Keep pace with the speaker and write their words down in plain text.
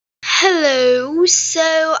Hello, so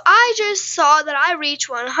I just saw that I reached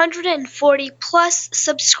 140 plus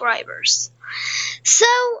subscribers. So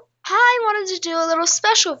I wanted to do a little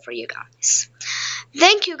special for you guys.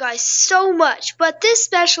 Thank you guys so much, but this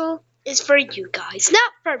special is for you guys,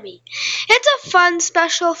 not for me. It's a fun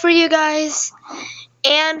special for you guys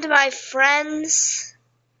and my friends,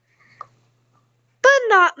 but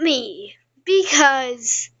not me,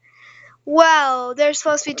 because, well, they're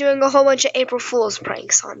supposed to be doing a whole bunch of April Fool's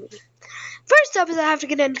pranks on me. First up is I have to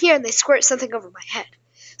get in here and they squirt something over my head.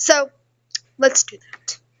 So, let's do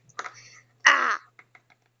that.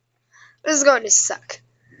 This is going to suck.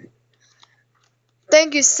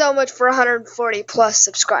 Thank you so much for 140 plus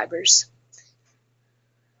subscribers.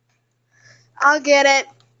 I'll get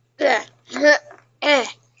it.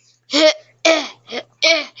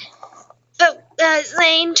 Oh,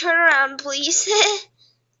 Zane, turn around, please.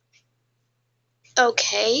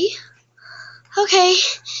 Okay. Okay,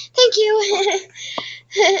 thank you.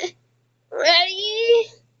 Ready,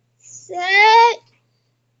 set,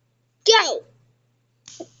 go.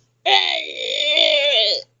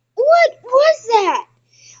 What was that?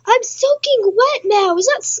 I'm soaking wet now. Is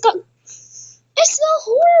that skunk? It smells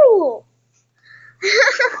horrible.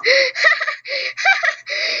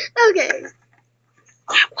 Okay.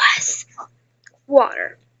 That was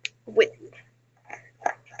water with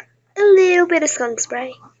a little bit of skunk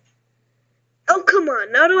spray. Oh, come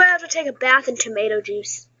on. Now do I have to take a bath in tomato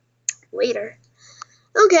juice? Later.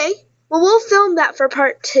 Okay. Well, we'll film that for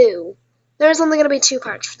part 2. There's only going to be 2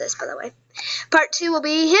 parts for this, by the way. Part 2 will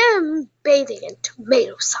be him bathing in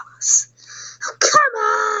tomato sauce. Oh, come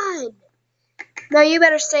on! Now you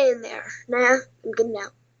better stay in there. Nah, I'm good now.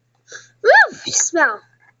 Woo! You smell.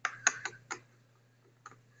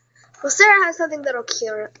 Well, Sarah has something that'll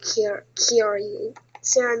cure you.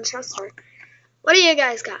 Sarah and Chester. What do you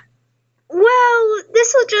guys got? Well,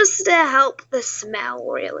 this will just help the smell,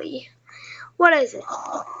 really. What is it?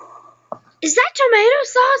 Is that tomato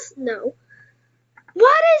sauce? No.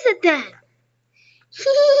 What is it then?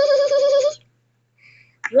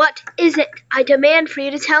 What is it? I demand for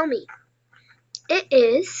you to tell me. It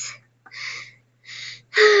is...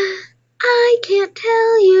 I can't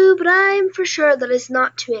tell you, but I'm for sure that it's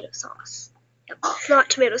not tomato sauce. Yep, it's not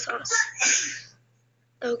tomato sauce.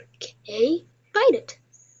 Okay, bite it.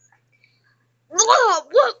 Oh,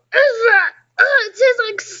 what is that? Oh, it tastes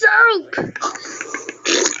like soap.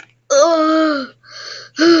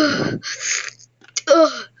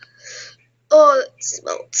 Oh, it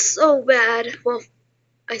smelled so bad. Well,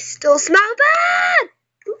 I still smell bad.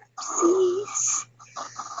 Oopsies.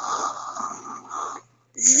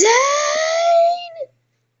 Zane!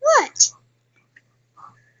 What?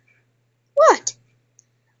 What?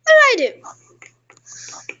 What did I do?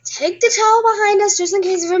 Take the towel behind us just in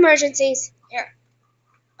case of emergencies. Here.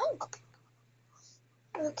 Oh.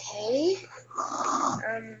 Okay.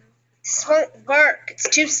 This won't work. It's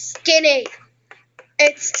too skinny.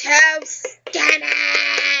 It's too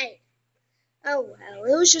skinny. Oh well,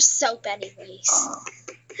 it was just soap anyways.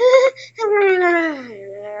 My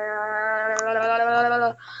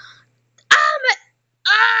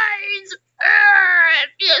eyes! It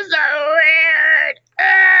feels so weird.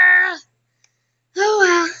 Oh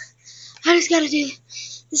well, I just gotta do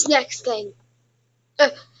this next thing.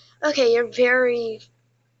 Okay, you're very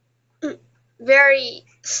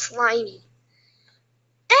slimy.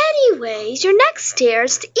 Anyways, your next stare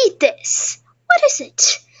is to eat this. What is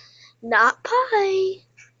it? Not pie.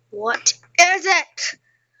 What is it?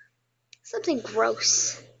 Something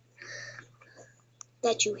gross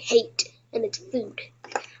that you hate, and it's food.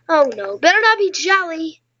 Oh no, better not be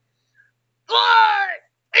jelly. What?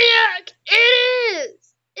 Yuck! It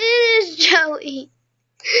is! It is jelly.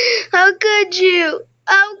 How could you?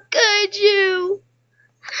 How could you?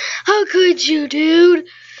 How could you, dude?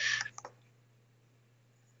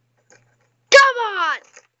 Come on!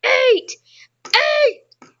 Eat!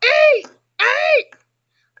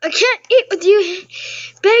 I can't eat with you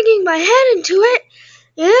banging my head into it.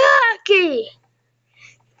 Yucky!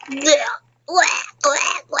 I'm gonna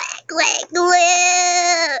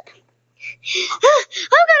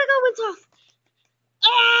go rinse off.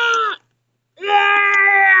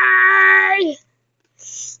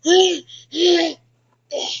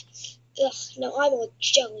 No, I'm a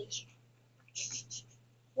jelly.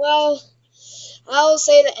 Well, I'll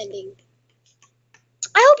say the ending.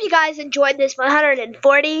 I hope you guys enjoyed this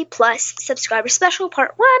 140 plus subscriber special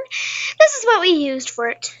part 1. This is what we used for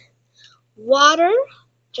it. Water,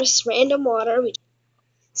 just random water.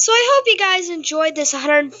 So I hope you guys enjoyed this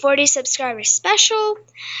 140 subscriber special.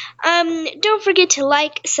 Don't forget to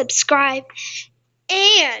like, subscribe,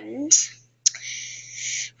 and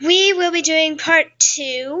we will be doing part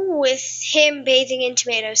 2 with him bathing in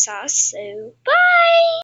tomato sauce. So, bye!